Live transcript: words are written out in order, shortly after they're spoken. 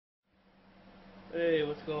Hey,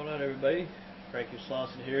 what's going on, everybody? Frankie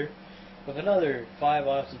Slauson here with another 5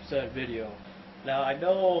 Awesome Set video. Now, I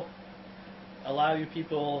know a lot of you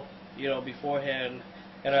people, beforehand,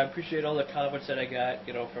 and I appreciate all the comments that I got,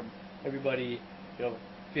 from everybody,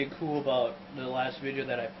 being cool about the last video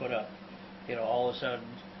that I put up. All of a sudden,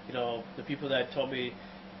 the people that told me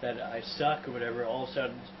that I suck or whatever, all of a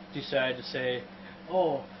sudden decided to say,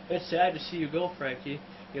 "Oh, it's sad to see you go, Frankie,"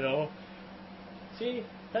 See,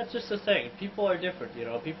 that's just the thing. People are different,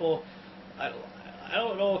 People, I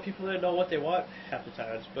don't know if people didn't know what they want half the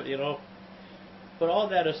times, but But all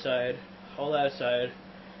that aside,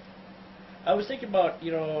 I was thinking about,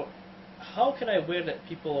 how can I win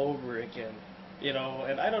people over again,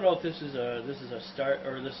 And I don't know if this is a start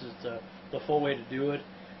or this is the full way to do it,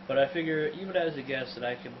 but I figure even as a guest that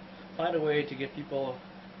I can find a way to get people,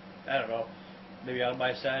 I don't know, maybe on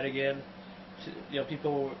my side again.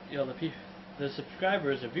 People, the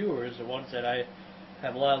subscribers, the viewers, the ones that I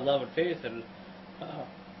have a lot of love and faith in,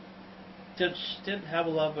 didn't have a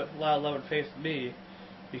lot of love and faith in me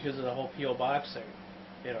because of the whole P.O. Box thing,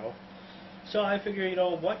 So I figure,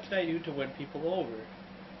 what can I do to win people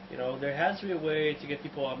over? There has to be a way to get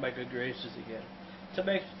people on my good graces again,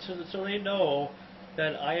 so they know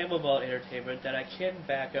that I am about entertainment, that I can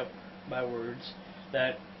back up my words,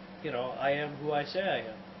 that I am who I say I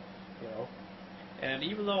am, And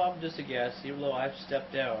even though I'm just a guest, even though I've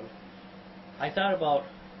stepped down, I thought about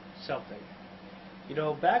something.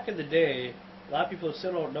 Back in the day, a lot of people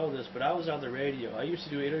still don't know this, but I was on the radio. I used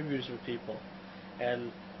to do interviews with people.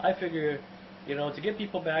 And I figure, to get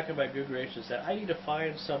people back in my good graces, that I need to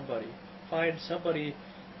find somebody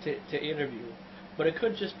to interview. But it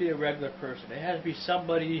couldn't just be a regular person. It had to be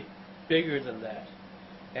somebody bigger than that.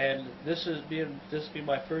 And this will be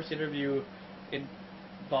my first interview in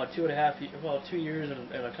about 2 years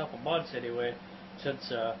and a couple months anyway, since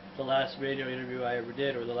the last radio interview I ever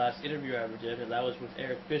did, or the last interview I ever did, and that was with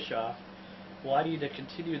Eric Bischoff. Well, I need to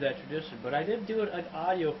continue that tradition, but I didn't do it in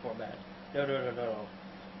audio format. No.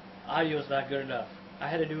 Audio is not good enough. I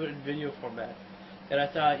had to do it in video format. And I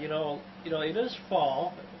thought, it is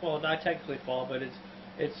fall. Well, not technically fall, but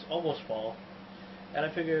it's almost fall. And I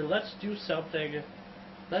figured, let's do something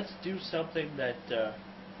that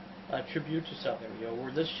a tribute to something.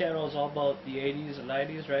 Where this channel is all about the 80s and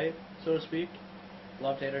 90s, right, so to speak.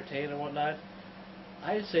 Love to entertain and whatnot.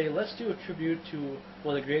 I'd say let's do a tribute to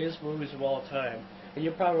one of the greatest movies of all time. And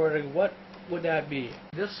you're probably wondering, what would that be?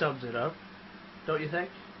 This sums it up, don't you think?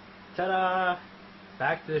 Ta-da!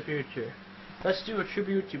 Back to the Future. Let's do a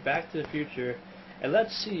tribute to Back to the Future, and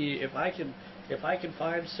let's see if I can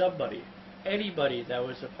find somebody, anybody that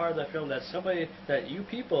was a part of that film, that you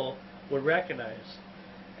people would recognize.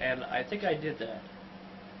 And I think I did that.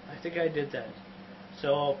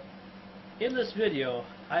 So, in this video,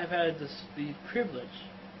 I've had the privilege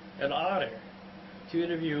and honor to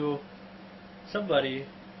interview somebody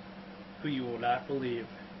who you will not believe.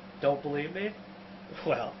 Don't believe me?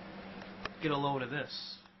 Well, get a load of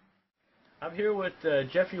this. I'm here with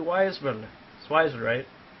Jeffrey Weissman. It's Weissman, right?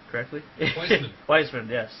 Correctly? Weissman. Weissman,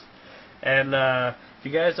 yes. And if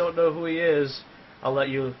you guys don't know who he is, I'll let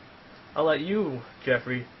you,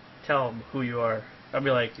 Jeffrey, tell him who you are. I'll be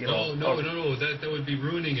like, No, that would be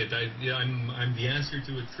ruining it. I'm the answer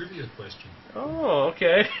to a trivia question. Oh,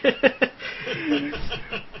 okay.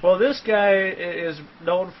 Well, this guy is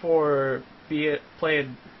known for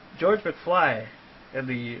playing George McFly in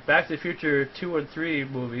the Back to the Future 2 and 3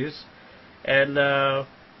 movies. And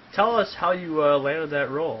tell us how you landed that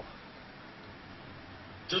role.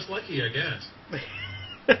 Just lucky, I guess.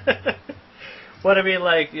 But I mean,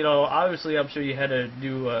 obviously, I'm sure you had to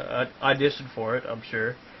do an audition for it. I'm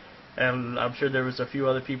sure, and I'm sure there was a few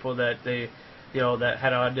other people that that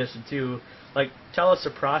had an audition too. Tell us the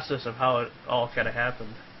process of how it all kind of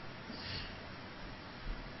happened.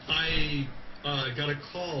 I got a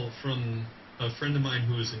call from a friend of mine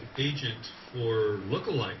who is an agent for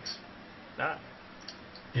lookalikes,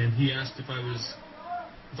 and he asked if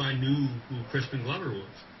I knew who Crispin Glover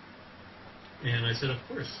was, and I said, of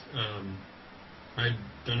course. I'd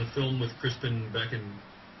done a film with Crispin back in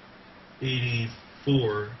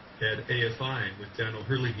 '84 at AFI with Dan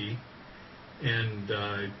O'Herlihy, and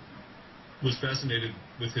was fascinated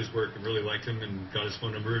with his work and really liked him and got his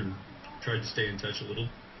phone number and tried to stay in touch a little.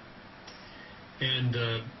 And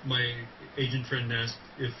my agent friend asked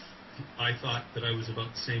if I thought that I was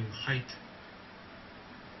about the same height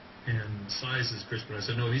and size as Crispin. I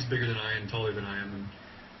said, no, he's bigger than I am, taller than I am. And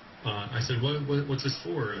I said, what's this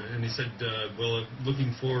for? And he said, well, I'm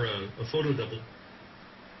looking for a photo double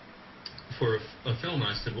for a film.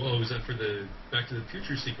 I said, well, is that for the Back to the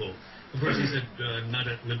Future sequel? Of course, he said, not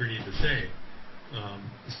at liberty to say.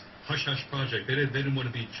 hush-hush project. They didn't want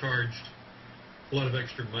to be charged a lot of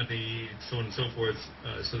extra money, so on and so forth,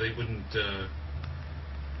 so they wouldn't,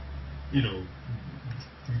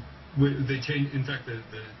 they changed. In fact, the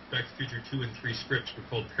Back to the Future 2 and 3 scripts were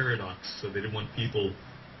called Paradox, so they didn't want people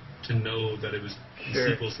to know that it was a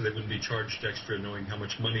sequel, so they wouldn't be charged extra knowing how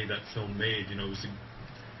much money that film made. It was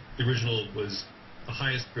the original was the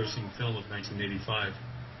highest-grossing film of 1985.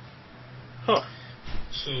 Huh.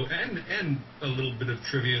 So, and a little bit of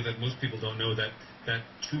trivia that most people don't know, that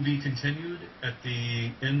to be continued at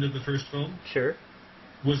the end of the first film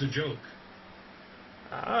was a joke.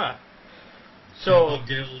 Ah. So Bob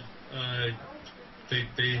Gale,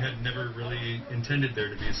 they had never really intended there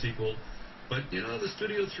to be a sequel, but the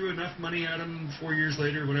studio threw enough money at him 4 years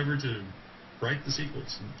later, whatever, to write the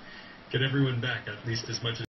sequels and get everyone back at least as much as